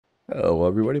Hello,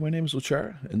 everybody. My name is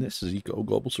Luchara, and this is Eco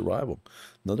Global Survival.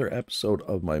 Another episode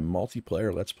of my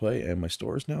multiplayer Let's Play, and my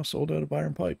store is now sold out of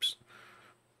iron pipes.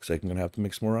 Looks like I'm going to have to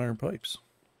make some more iron pipes.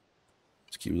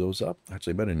 Let's queue those up.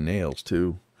 Actually, I bet in nails,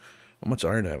 too. How much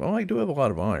iron do I have? Oh, I do have a lot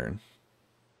of iron.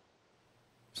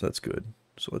 So that's good.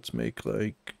 So let's make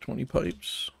like 20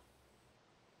 pipes.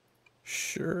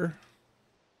 Sure.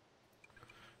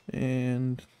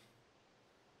 And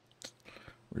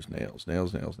where's nails?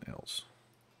 Nails.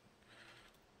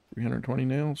 320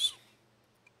 nails.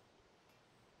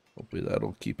 Hopefully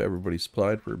that'll keep everybody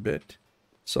supplied for a bit.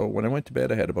 So when I went to bed,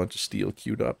 I had a bunch of steel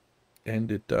queued up, and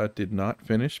it did not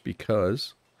finish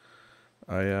because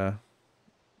I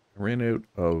ran out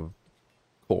of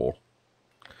coal.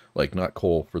 Like, not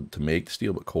coal to make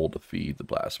steel, but coal to feed the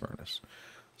blast furnace.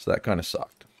 So that kind of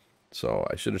sucked. So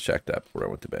I should have checked that before I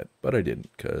went to bed, but I didn't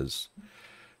because,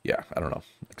 yeah, I don't know.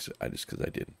 Because I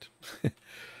didn't.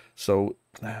 So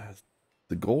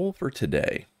the goal for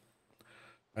today,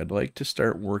 I'd like to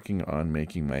start working on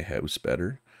making my house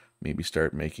better. Maybe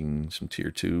start making some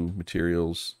tier 2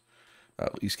 materials.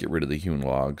 At least get rid of the hewn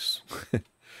logs.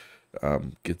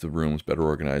 Get the rooms better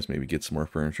organized. Maybe get some more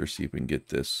furniture. See if we can get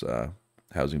this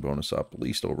housing bonus up at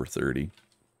least over 30.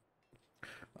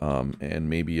 And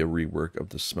maybe a rework of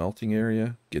the smelting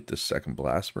area. Get this second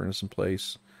blast furnace in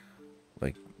place.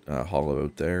 Like hollow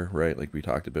out there, right? Like we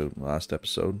talked about in the last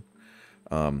episode.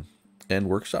 And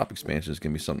workshop expansion is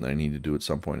going to be something I need to do at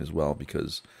some point as well,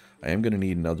 because I am going to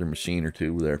need another machine or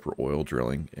two there for oil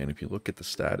drilling. And if you look at the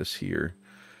status here,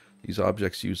 these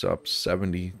objects use up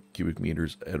 70 cubic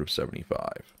meters out of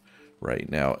 75. Right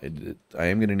now, I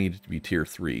am going to need it to be tier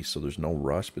 3, so there's no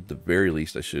rush, but at the very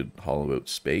least I should hollow out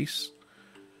space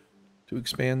to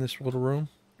expand this little room,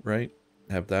 right?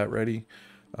 Have that ready.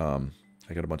 I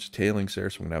got a bunch of tailings there,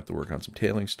 so I'm going to have to work on some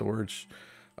tailing storage.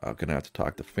 I'm going to have to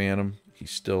talk to Fantom. He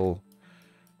still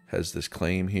has this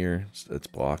claim here that's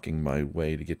blocking my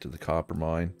way to get to the copper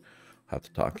mine. I'll have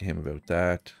to talk to him about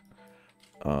that.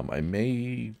 I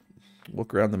may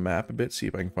look around the map a bit, see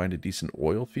if I can find a decent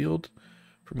oil field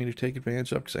for me to take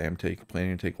advantage of, because I am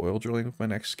planning to take oil drilling with my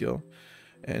next skill.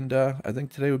 And I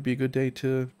think today would be a good day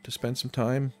to spend some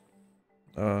time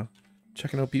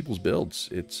checking out people's builds.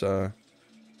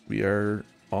 We are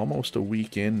almost a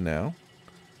week in now,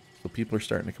 so people are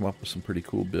starting to come up with some pretty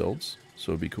cool builds.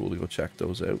 So it'd be cool to go check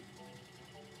those out.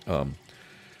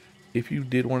 If you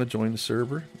did want to join the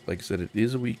server, like I said, it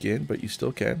is a weekend, but you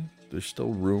still can. There's still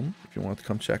room if you want to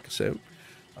come check us out.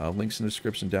 Links in the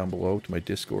description down below to my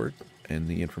Discord, and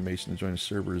the information to join the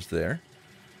server is there.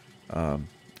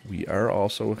 We are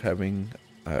also having,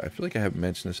 I feel like I haven't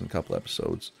mentioned this in a couple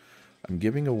episodes, I'm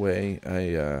giving away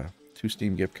 2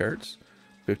 Steam gift cards,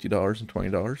 $50 and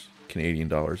 $20, Canadian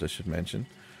dollars I should mention,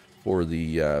 for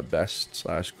the best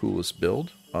 / coolest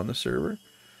build on the server.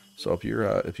 So if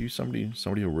you're somebody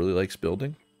who really likes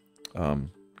building,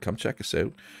 come check us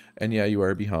out. And yeah, you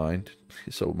are behind,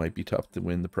 so it might be tough to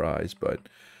win the prize, but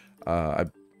I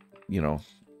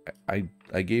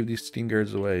gave these Steam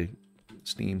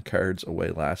cards away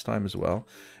last time as well,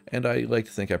 and I like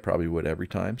to think I probably would every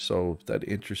time. So if that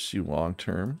interests you long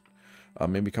term,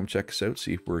 maybe come check us out,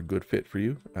 see if we're a good fit for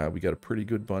you. We got a pretty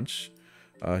good bunch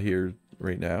here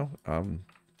right now. I'm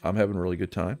having a really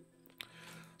good time.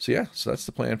 So yeah, so that's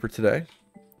the plan for today.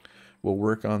 We'll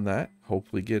work on that.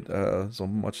 Hopefully get so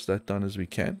much of that done as we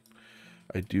can.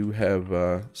 I do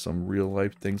have some real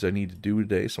life things I need to do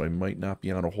today, so I might not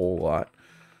be on a whole lot.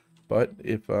 But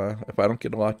if I don't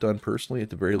get a lot done personally, at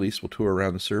the very least we'll tour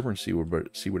around the server and see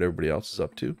what everybody else is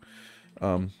up to.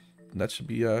 That should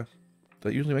be that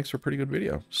usually makes for a pretty good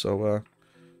video. So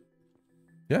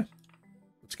yeah,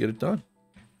 let's get it done.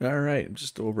 All right, I'm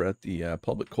just over at the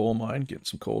public coal mine, getting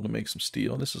some coal to make some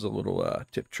steel. And this is a little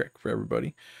tip trick for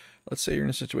everybody. Let's say you're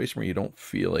in a situation where you don't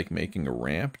feel like making a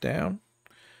ramp down.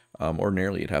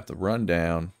 Ordinarily, you'd have to run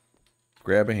down,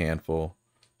 grab a handful,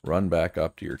 run back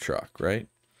up to your truck, right?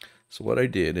 So what I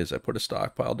did is I put a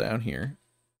stockpile down here.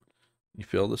 You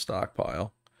fill the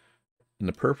stockpile. In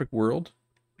the perfect world,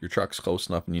 your truck's close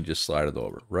enough and you just slide it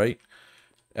over, right?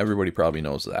 Everybody probably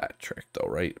knows that trick though,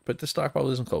 right? But the stockpile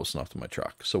isn't close enough to my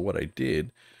truck. So what I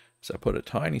did is I put a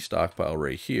tiny stockpile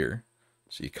right here.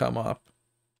 So you come up,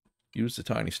 use the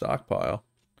tiny stockpile,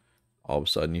 all of a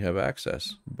sudden you have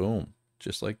access. Boom,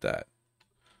 just like that.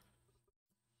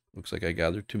 Looks like I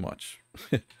gathered too much.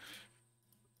 So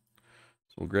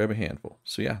we'll grab a handful.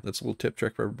 So yeah, that's a little tip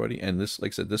trick for everybody. And this,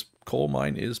 like I said, this coal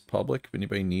mine is public. If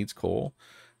anybody needs coal,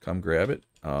 come grab it.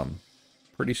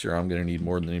 Pretty sure I'm going to need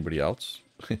more than anybody else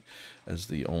as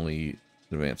the only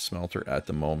advanced smelter at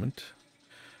the moment.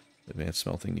 Advanced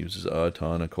smelting uses a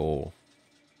ton of coal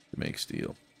to make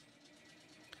steel.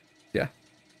 yeah,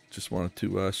 just wanted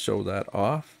to show that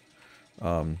off.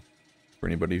 For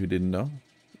anybody who didn't know,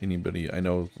 anybody, I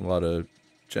know a lot of,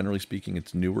 generally speaking,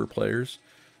 it's newer players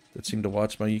that seem to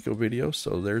watch my eco videos.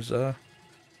 So there's now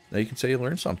you can say you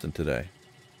learned something today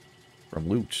from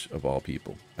Luch of all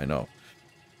people. I know,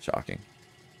 shocking.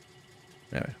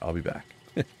 Anyway, I'll be back.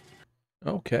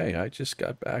 Okay, I just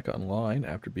got back online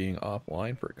after being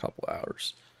offline for a couple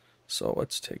hours. So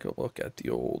let's take a look at the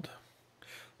old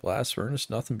blast furnace.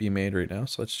 Nothing being made right now,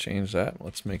 so let's change that.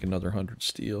 Let's make another 100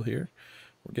 steel here.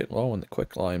 We're getting low on the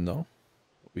quicklime though.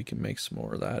 We can make some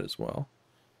more of that as well.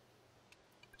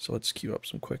 So let's queue up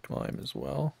some quicklime as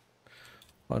well.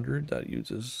 100, that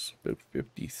uses about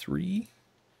 53.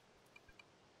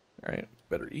 Alright,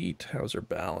 better eat. How's our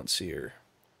balance here?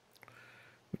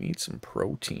 We need some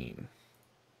protein.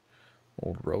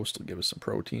 Old roast will give us some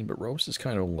protein, but roast is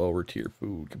kind of a lower tier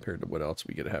food compared to what else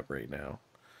we could have right now.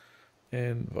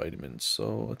 And vitamins.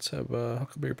 So let's have a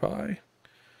huckleberry pie.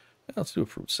 And let's do a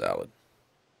fruit salad.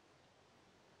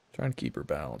 Trying to keep her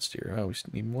balanced here. Oh, we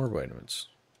need more vitamins.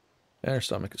 And our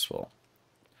stomach is full.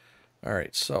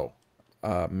 Alright, so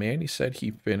Manny said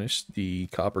he finished the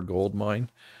copper gold mine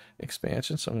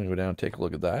expansion, so I'm going to go down and take a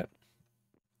look at that.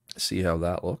 See how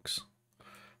that looks.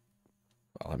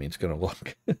 Well, I mean, it's going to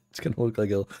look it's going to look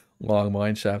like a long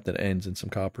mine shaft that ends in some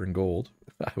copper and gold,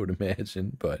 I would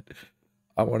imagine, but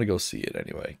I want to go see it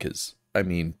anyway, because, I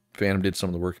mean, Fantom did some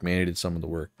of the work, Manny did some of the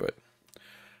work, but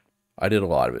I did a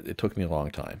lot of it. It took me a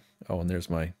long time. Oh, and there's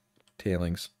my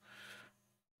tailings.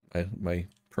 My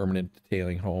permanent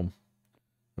tailing home,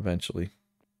 eventually.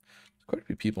 There's quite a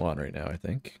few people on right now, I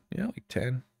think. Yeah, like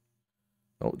 10.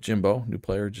 Oh, Jimbo, new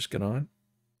player, just got on.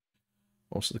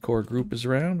 Most of the core group is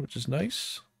around, which is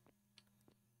nice.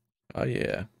 Oh,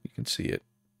 yeah, you can see it.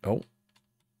 Oh.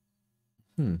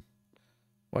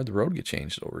 Why'd the road get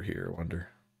changed over here, I wonder?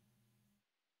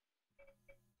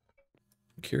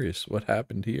 I'm curious, what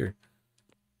happened here?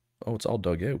 Oh, it's all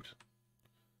dug out.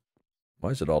 Why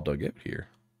is it all dug out here?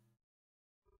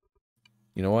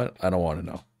 You know what? I don't want to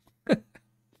know.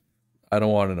 I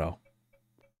don't want to know.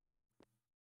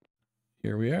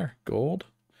 Here we are, gold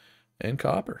and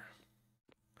copper.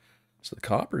 So the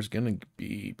copper is going to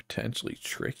be potentially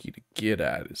tricky to get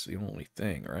at is the only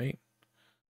thing, right?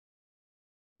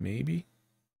 Maybe.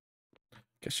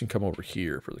 Guess you can come over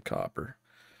here for the copper.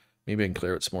 Maybe I can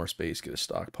clear out some more space, get a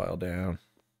stockpile down.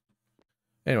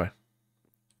 Anyway,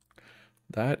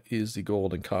 that is the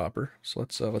gold and copper. So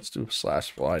let's do a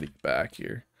slash fly to get back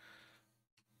here.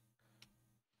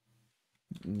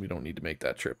 We don't need to make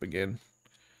that trip again.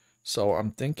 So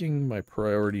I'm thinking my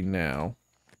priority now.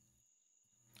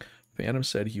 Fantom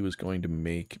said he was going to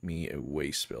make me a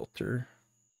waste filter.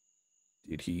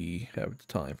 Did he have the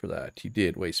time for that? He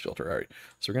did, waste filter. All right,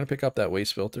 so we're going to pick up that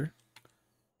waste filter.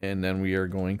 And then we are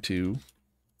going to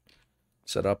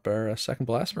set up our second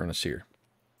blast furnace here.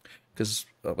 Because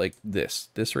like this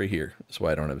right here is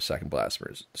why I don't have a second blast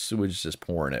furnace. Sewage is just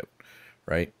pouring out,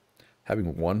 right?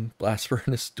 Having one blast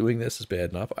furnace doing this is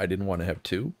bad enough. I didn't want to have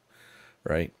two,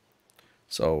 right?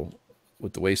 So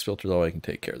with the waste filter though, I can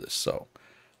take care of this. So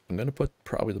I'm going to put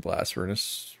probably the blast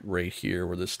furnace right here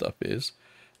where this stuff is.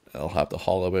 I'll have to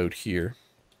hollow out here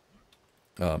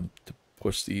to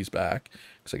push these back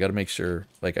because I got to make sure,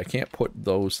 like, I can't put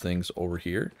those things over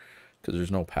here because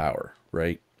there's no power,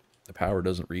 right? The power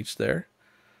doesn't reach there,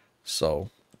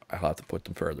 so I'll have to put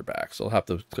them further back. So I'll have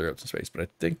to clear out some space, but I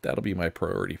think that'll be my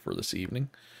priority for this evening.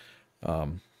 Yeah,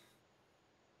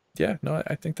 no,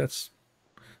 I think that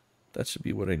should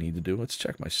be what I need to do. Let's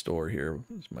check my store here.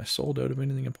 Is my sold out of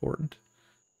anything important?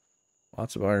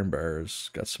 Lots of iron bars.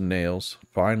 Got some nails.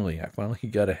 Finally, I finally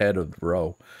got ahead of the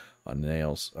row on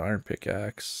nails. Iron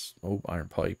pickaxe. Oh, iron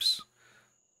pipes.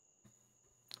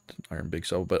 Iron big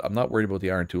saw. But I'm not worried about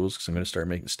the iron tools because I'm going to start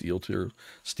making steel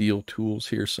tools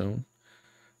here soon.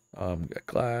 Got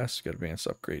glass. Got advanced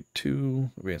upgrade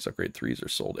 2. Advanced upgrade 3s are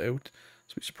sold out.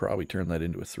 So we should probably turn that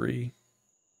into a 3.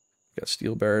 Got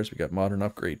steel bars. We got modern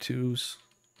upgrade 2s.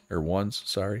 Or 1s,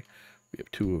 sorry. We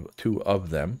have two of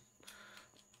them.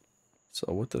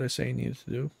 So what did I say I needed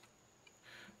to do?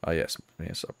 Oh yes,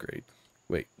 advanced upgrade.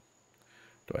 Wait,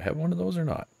 do I have one of those or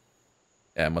not?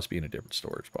 Yeah, it must be in a different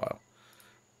storage pile.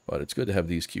 But it's good to have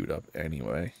these queued up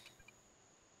anyway.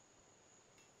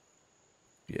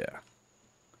 Yeah.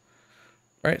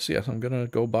 Alright, so yes, I'm going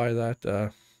to go buy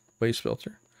that waste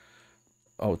filter.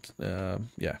 Oh,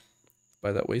 yeah.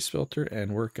 Buy that waste filter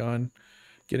and work on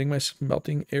getting my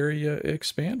smelting area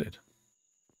expanded.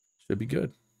 Should be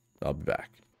good. I'll be back.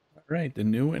 Alright, the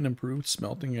new and improved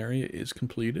smelting area is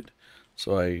completed.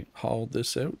 So I hauled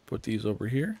this out, put these over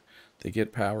here. They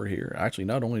get power here. Actually,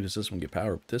 not only does this one get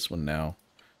power, but this one now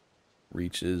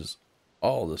reaches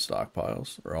all the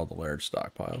stockpiles, or all the large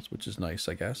stockpiles, which is nice,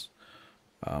 I guess.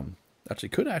 Actually,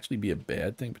 could actually be a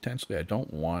bad thing, potentially. I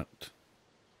don't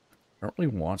really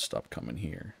want stuff coming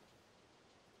here.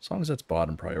 As long as that's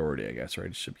bottom priority, I guess, right?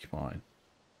 It should be fine.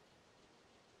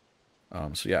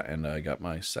 So yeah, and I got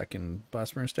my second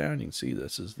blast furnace down. You can see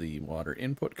this is the water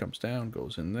input, comes down,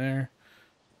 goes in there,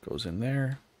 goes in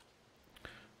there.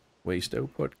 Waste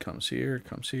output comes here,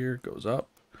 goes up.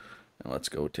 And let's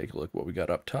go take a look what we got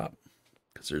up top,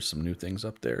 because there's some new things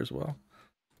up there as well,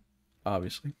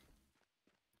 obviously.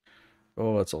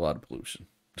 Oh, that's a lot of pollution.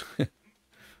 So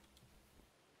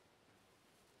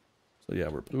yeah,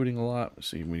 we're polluting a lot.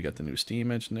 See, we got the new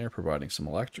steam engine there providing some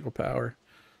electrical power.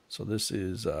 So this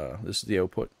is the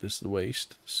output. This is the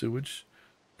waste sewage.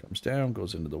 Comes down,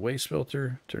 goes into the waste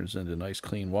filter, turns into nice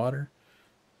clean water.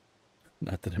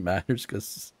 Not that it matters,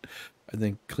 because I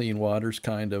think clean water's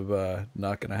kind of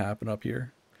not going to happen up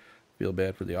here. Feel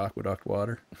bad for the aqueduct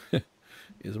water.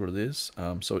 Is what it is.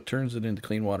 So it turns it into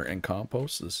clean water and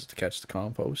compost. So this is to catch the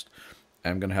compost.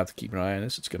 I'm going to have to keep an eye on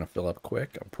this. It's going to fill up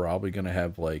quick. I'm probably going to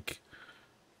have like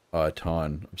a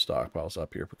ton of stockpiles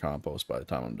up here for compost by the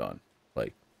time I'm done.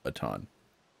 Like a ton.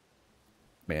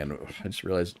 Man, I just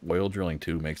realized oil drilling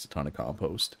too makes a ton of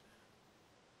compost.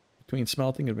 Between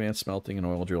smelting, advanced smelting, and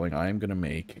oil drilling, I am going to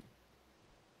make...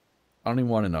 I don't even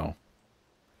want to know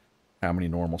how many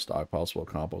normal stockpiles full of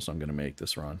compost I'm going to make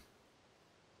this run.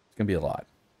 It's going to be a lot.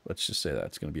 Let's just say that.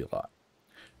 It's going to be a lot.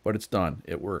 But it's done.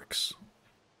 It works.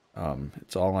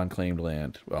 It's all on claimed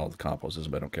land. Well, the compost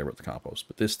isn't, but I don't care about the compost.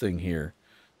 But this thing here,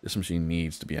 this machine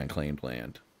needs to be on claimed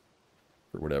land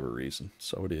for whatever reason.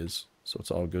 So it is. So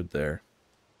it's all good there.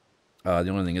 The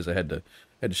only thing is I had to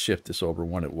shift this over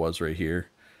when it was right here.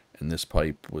 And this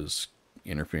pipe was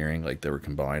interfering, like they were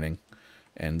combining.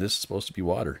 And this is supposed to be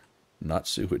water, not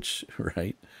sewage,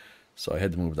 right? So I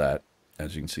had to move that,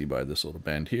 as you can see by this little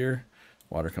bend here.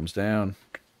 Water comes down,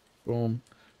 boom,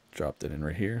 dropped it in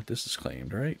right here. This is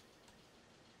claimed, right?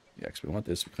 Yeah, because we want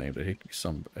this to be claimed.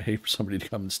 I hate for somebody to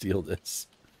come and steal this.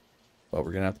 But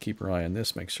we're going to have to keep our eye on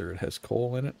this, make sure it has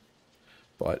coal in it.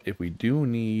 But if we do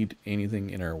need anything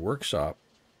in our workshop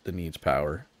that needs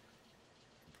power,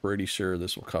 pretty sure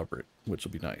this will cover it, which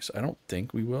will be nice. I don't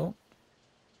think we will.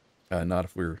 Not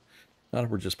if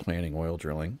we're just planning oil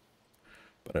drilling.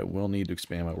 But I will need to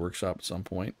expand my workshop at some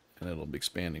point, and it'll be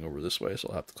expanding over this way, so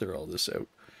I'll have to clear all this out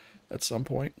at some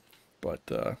point. But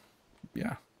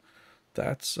yeah,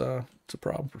 it's a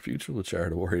problem for future Luchara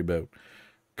to worry about.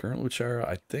 Current Luchara,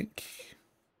 I think,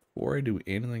 before I do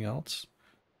anything else,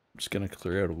 I'm just going to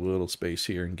clear out a little space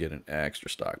here and get an extra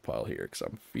stockpile here, because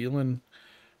I'm feeling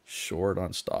short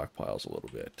on stockpiles a little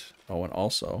bit. Oh, and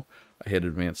also, I hit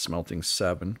Advanced Smelting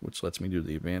 7, which lets me do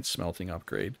the Advanced Smelting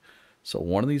upgrade. So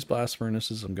one of these blast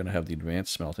furnaces, I'm going to have the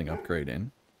Advanced Smelting upgrade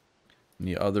in. And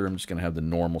the other, I'm just going to have the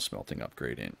normal smelting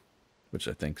upgrade in, which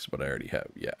I think is what I already have,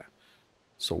 yeah.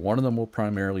 So one of them will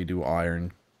primarily do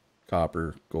iron,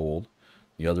 copper, gold.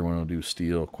 The other one will do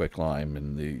steel, quicklime,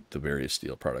 and the various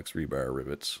steel products, rebar,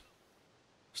 rivets,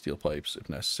 steel pipes if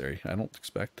necessary. I don't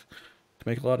expect to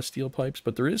make a lot of steel pipes,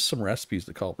 but there is some recipes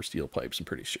that call for steel pipes, I'm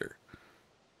pretty sure.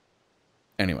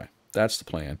 Anyway, that's the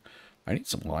plan. I need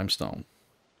some limestone.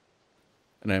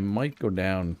 And I might go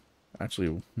down,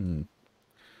 actually,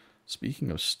 speaking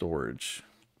of storage,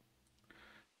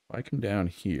 if I come down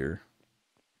here,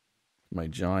 my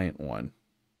giant one,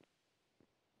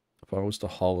 if I was to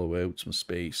hollow out some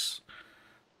space,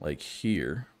 like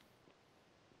here,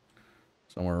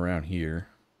 somewhere around here,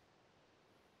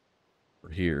 or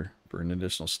here, for an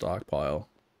additional stockpile,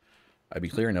 I'd be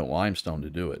clearing out limestone to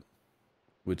do it,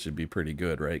 which would be pretty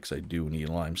good, right? Because I do need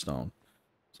limestone.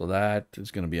 So that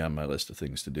is going to be on my list of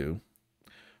things to do.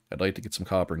 I'd like to get some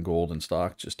copper and gold in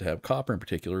stock, just to have copper in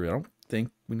particular. I don't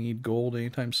think we need gold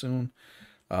anytime soon.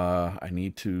 I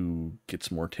need to get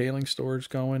some more tailing storage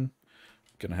going.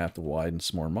 Gonna have to widen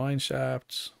some more mine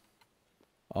shafts.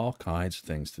 All kinds of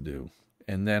things to do.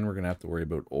 And then we're gonna have to worry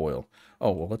about oil. Oh,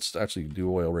 well, let's actually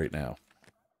do oil right now.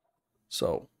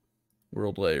 So,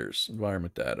 world layers,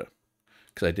 environment data.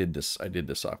 Because I did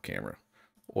this off camera.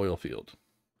 Oil field.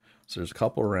 So there's a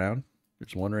couple around.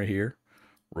 There's one right here.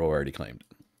 Roe already claimed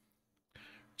it.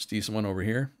 There's a decent one over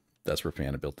here. That's where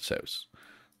Fantom built this house.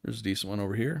 There's a decent one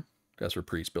over here. That's where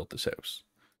Priest built this house.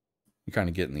 You're kind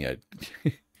of getting the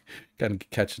idea. Kind of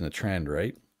catching the trend,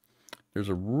 right? There's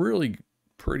a really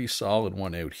pretty solid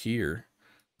one out here.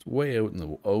 It's way out in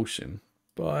the ocean,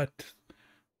 but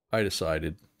I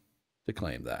decided to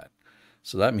claim that.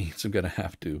 So that means I'm going to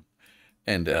have to,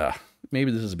 and maybe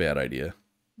this is a bad idea.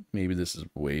 Maybe this is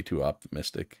way too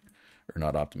optimistic, or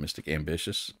not optimistic,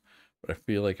 ambitious. But I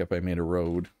feel like if I made a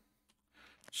road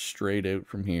straight out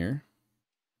from here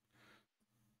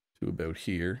to about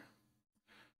here.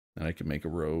 Then I can make a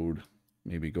road,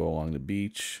 maybe go along the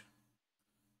beach,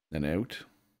 then out.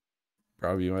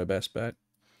 Probably my best bet.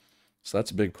 So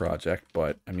that's a big project,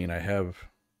 but I mean, I have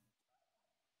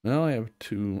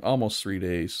almost 3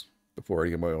 days before I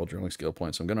get my oil drilling skill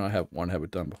points. I'm gonna have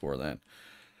it done before then.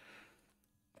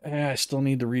 I still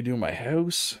need to redo my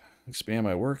house, expand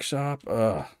my workshop.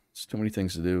 It's too many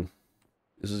things to do.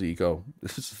 This is eco.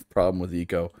 This is the problem with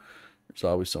eco. There's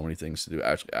always so many things to do.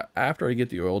 Actually, after I get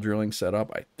the oil drilling set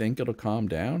up, I think it'll calm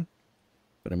down.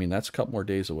 But I mean, that's a couple more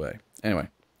days away. Anyway,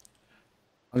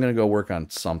 I'm gonna go work on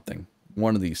something.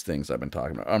 One of these things I've been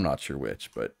talking about. I'm not sure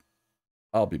which, but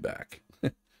I'll be back.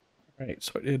 All right,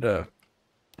 so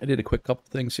I did a quick couple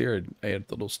things here. I had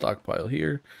the little stockpile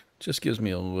here. Just gives me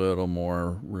a little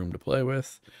more room to play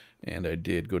with. And I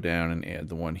did go down and add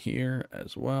the one here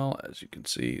as well. As you can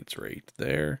see, it's right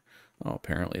there. Oh,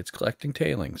 apparently it's collecting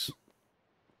tailings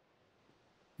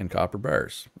and copper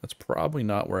bars. That's probably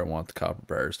not where I want the copper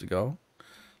bars to go.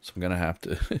 So I'm going to have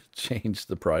to change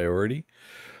the priority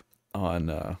on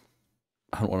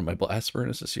one of my blast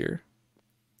furnaces here.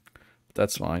 But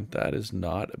that's fine. That is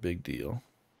not a big deal.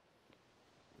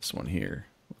 This one here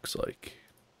looks like,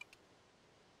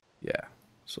 yeah.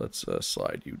 So let's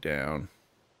slide you down.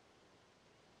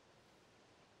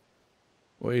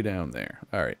 Way down there.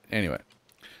 All right. Anyway,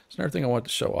 so another thing I want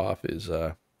to show off is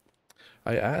I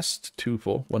asked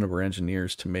Tufel, one of our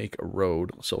engineers, to make a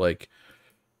road. So like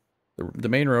the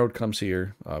main road comes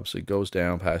here, obviously goes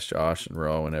down past Josh and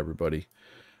Roe and everybody.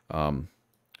 And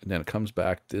then it comes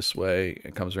back this way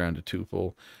and comes around to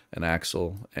Tufel and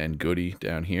Axel and Goody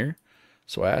down here.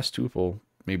 So I asked Tufel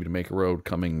maybe to make a road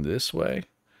coming this way.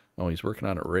 Oh, he's working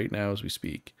on it right now as we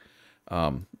speak.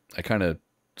 I kind of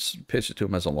pitched it to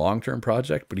him as a long-term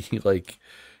project, but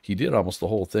he did almost the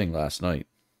whole thing last night.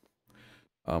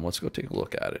 Let's go take a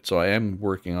look at it. So I am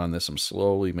working on this. I'm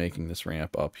slowly making this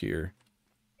ramp up here.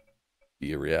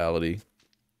 Be a reality,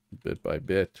 bit by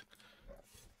bit.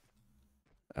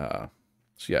 So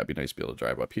yeah, it'd be nice to be able to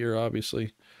drive up here,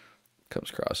 obviously. Comes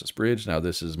across this bridge. Now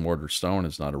this is mortar stone.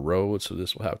 It's not a road, so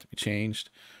this will have to be changed.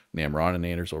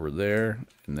 Namroninator's over there.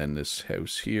 And then this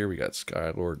house here, we got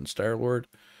Skylord and Starlord.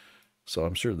 So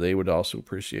I'm sure they would also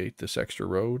appreciate this extra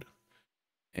road.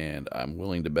 And I'm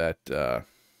willing to bet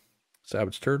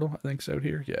Savage Turtle, I think, is out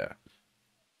here. Yeah.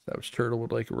 Savage Turtle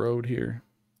would like a road here.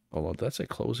 Although that's a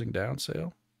closing down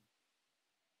sale.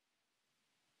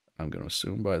 I'm going to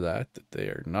assume by that they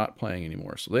are not playing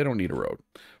anymore, so they don't need a road.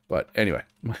 But anyway,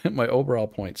 my overall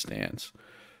point stands.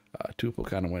 Tupel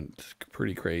kind of went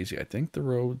pretty crazy. I think the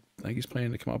road, I think he's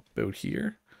planning to come up about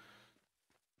here.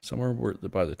 Somewhere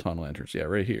by the tunnel entrance. Yeah,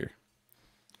 right here.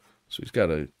 So he's got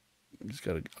to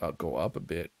go up a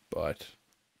bit, but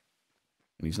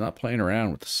and he's not playing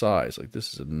around with the size. Like,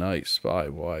 this is a nice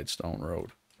 5 wide stone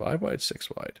road. 5 wide, 6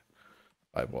 wide.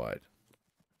 5 wide.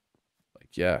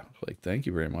 Like, yeah, like, thank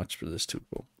you very much for this,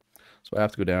 Tupel. So I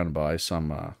have to go down and buy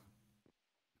some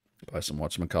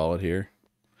whatchamacallit here.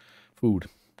 Food.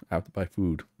 I have to buy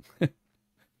food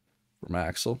from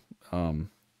Axel.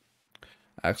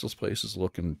 Axel's place is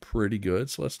looking pretty good,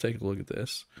 so let's take a look at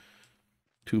this.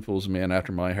 Tupel's a man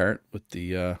after my heart with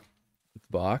the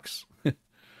box.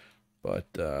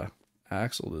 But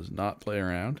Axel does not play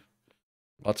around.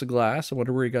 Lots of glass. I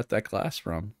wonder where he got that glass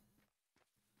from.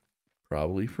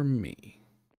 Probably from me.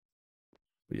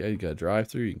 But yeah, you got to drive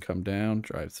through. You can come down,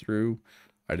 drive through.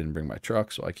 I didn't bring my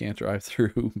truck, so I can't drive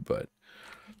through. But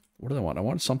what did I want? I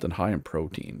wanted something high in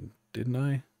protein, didn't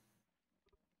I?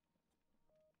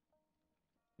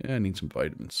 Yeah, I need some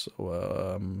vitamins.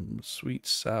 So, sweet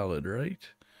salad, right?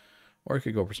 Or I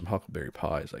could go for some huckleberry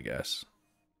pies, I guess.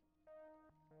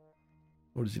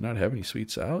 Oh, does he not have any sweet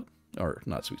salad? Or,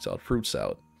 not sweet salad, fruit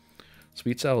salad.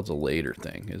 Sweet salad's a later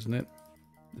thing, isn't it?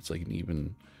 It's like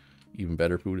an even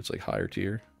better food. It's like higher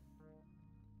tier.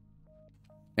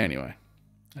 Anyway,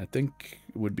 I think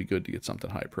it would be good to get something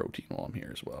high protein while I'm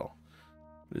here as well.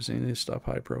 But is any of this stuff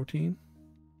high protein?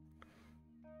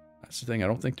 That's the thing. I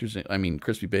don't think there's... I mean,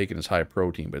 crispy bacon is high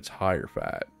protein, but it's higher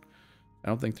fat. I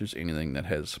don't think there's anything that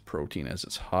has protein as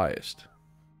its highest.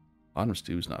 Autumn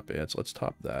stew's not bad, so let's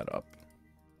top that up.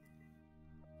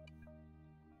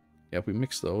 Yeah, if we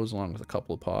mix those along with a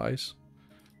couple of pies,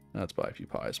 let's buy a few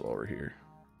pies while we're here.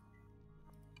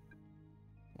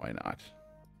 Why not?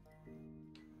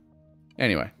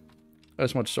 Anyway, I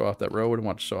just want to show off that road. I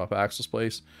want to show off Axel's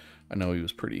place. I know he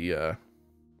was pretty,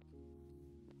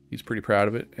 he's pretty proud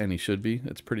of it, and he should be.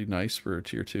 It's pretty nice for a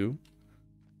tier 2.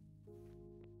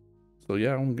 So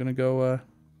yeah, I'm gonna go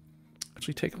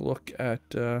actually take a look at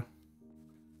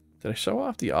Did I show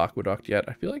off the aqueduct yet?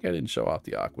 I feel like I didn't show off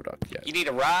the aqueduct yet. You need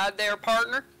a ride there,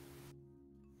 partner?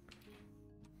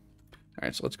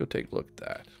 Alright, so let's go take a look at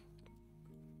that.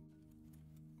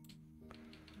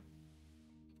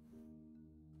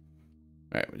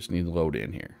 Alright, we just need to load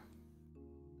in here.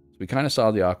 So we kind of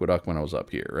saw the aqueduct when I was up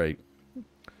here, right?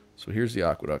 So here's the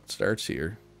aqueduct. It starts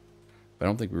here. But I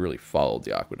don't think we really followed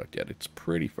the aqueduct yet. It's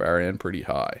pretty far and pretty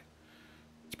high.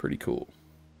 It's pretty cool.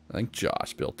 I think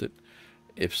Josh built it.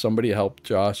 If somebody helped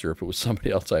Josh or if it was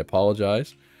somebody else, I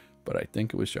apologize. But I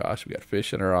think it was Josh. We got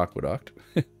fish in our aqueduct.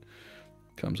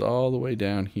 Comes all the way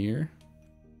down here.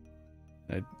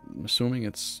 I'm assuming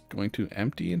it's going to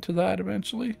empty into that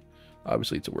eventually.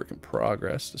 Obviously, it's a work in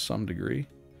progress to some degree.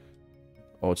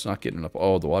 Oh, it's not getting enough.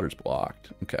 Oh, the water's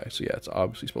blocked. Okay, so yeah, it's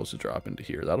obviously supposed to drop into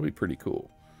here. That'll be pretty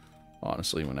cool,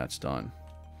 honestly, when that's done.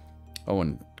 Oh,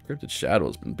 and Cryptid Shadow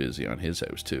has been busy on his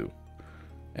house too.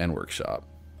 And workshop.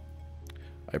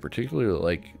 I particularly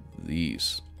like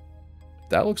these.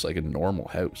 That looks like a normal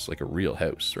house, like a real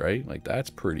house, right? Like that's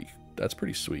pretty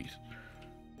sweet,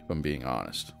 if I'm being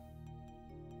honest.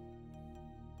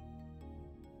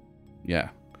 Yeah.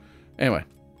 Anyway,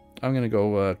 I'm gonna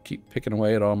go keep picking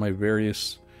away at all my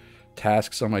various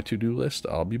tasks on my to-do list.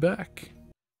 I'll be back.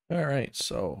 All right,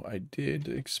 so I did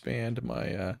expand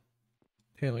my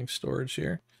tailing storage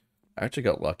here. I actually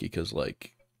got lucky because,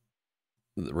 like,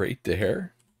 right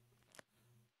there,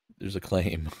 there's a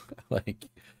claim. Like,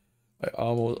 I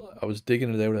was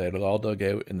digging it out, I had it all dug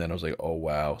out, and then I was like, oh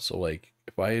wow. So like,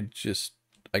 if I had just,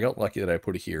 I got lucky that I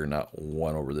put it here, not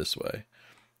one over this way.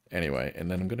 Anyway, and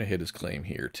then I'm gonna hit his claim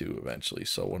here too eventually.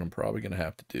 So what I'm probably gonna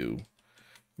have to do, I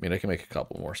mean, I can make a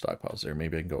couple more stockpiles there.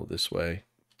 Maybe I can go this way,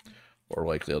 or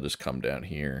likely I'll just come down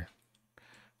here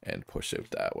and push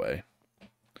out that way.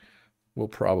 Will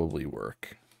probably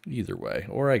work either way,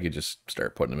 or I could just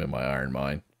start putting them in my iron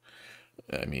mine.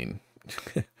 I mean,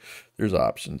 there's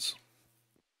options.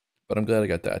 But I'm glad I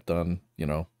got that done, you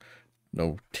know.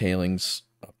 No tailings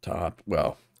up top.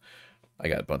 Well, I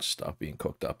got a bunch of stuff being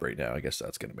cooked up right now. I guess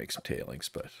that's going to make some tailings,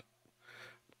 but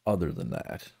other than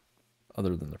that,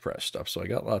 other than the fresh stuff. So I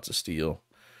got lots of steel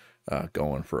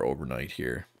going for overnight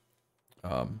here.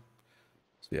 So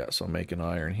yeah, so I'm making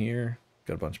iron here.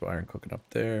 Got a bunch of iron cooking up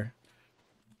there.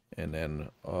 And then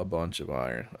a bunch of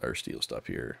iron, or steel stuff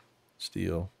here.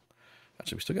 Steel.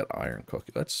 Actually, we still got iron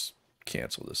cooking. Let's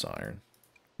cancel this iron.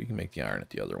 We can make the iron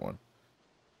at the other one.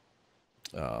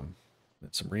 And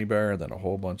some rebar, then a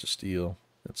whole bunch of steel,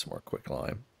 and some more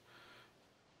quicklime.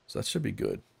 So that should be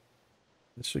good.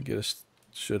 This should get us,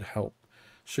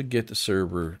 should get the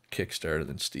server kickstarted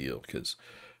in steel, because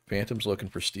Fantom's looking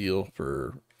for steel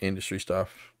for industry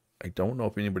stuff. I don't know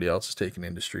if anybody else is taking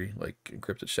industry, like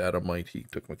Encrypted Shadow might. He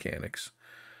took mechanics.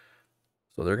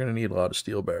 So they're going to need a lot of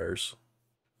steel bars.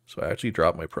 So I actually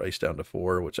dropped my price down to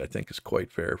 4, which I think is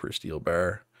quite fair for a steel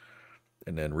bar.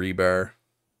 And then rebar.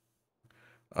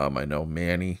 I know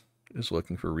Manny is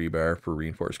looking for rebar for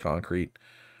reinforced concrete.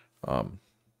 Trying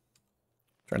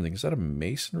to think, is that a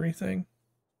masonry thing?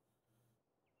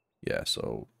 Yeah,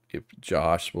 so if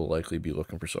Josh will likely be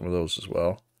looking for some of those as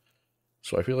well.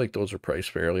 So I feel like those are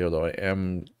priced fairly, although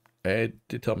I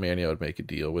did tell Manny I would make a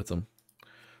deal with him.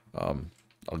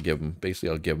 I'll give him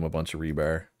a bunch of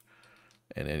rebar,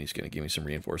 and then he's going to give me some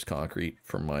reinforced concrete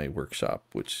for my workshop,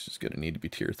 which is going to need to be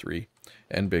tier 3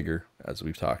 and bigger, as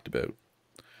we've talked about.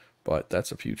 But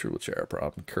that's a future Luchara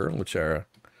problem. Current Luchara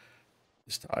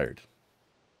is tired,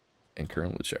 and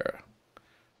current Luchara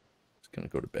is going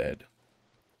to go to bed.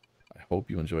 I hope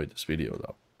you enjoyed this video,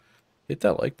 though. Hit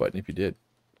that like button if you did.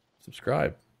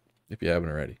 Subscribe if you haven't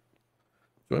already.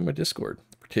 Join my Discord,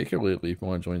 particularly if you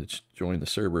want to join the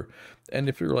server. And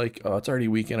if you're like, oh, it's already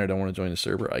weekend, I don't want to join the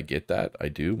server, I get that. I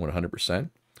do, 100%.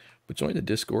 But join the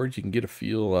Discord. You can get a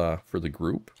feel for the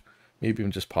group. Maybe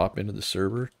even just pop into the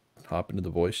server, hop into the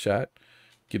voice chat,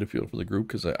 get a feel for the group,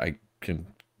 because I can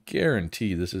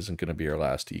guarantee this isn't going to be our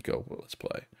last eco let's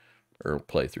play, or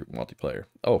playthrough multiplayer.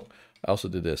 Oh, I also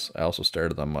did this. I also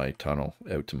started on my tunnel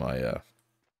out to my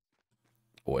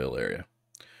oil area.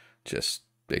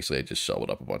 Basically, I just shoveled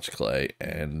up a bunch of clay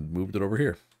and moved it over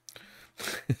here.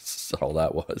 That's all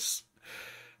that was.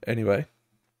 Anyway,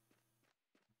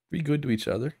 be good to each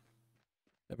other.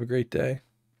 Have a great day.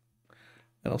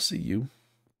 And I'll see you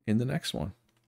in the next one.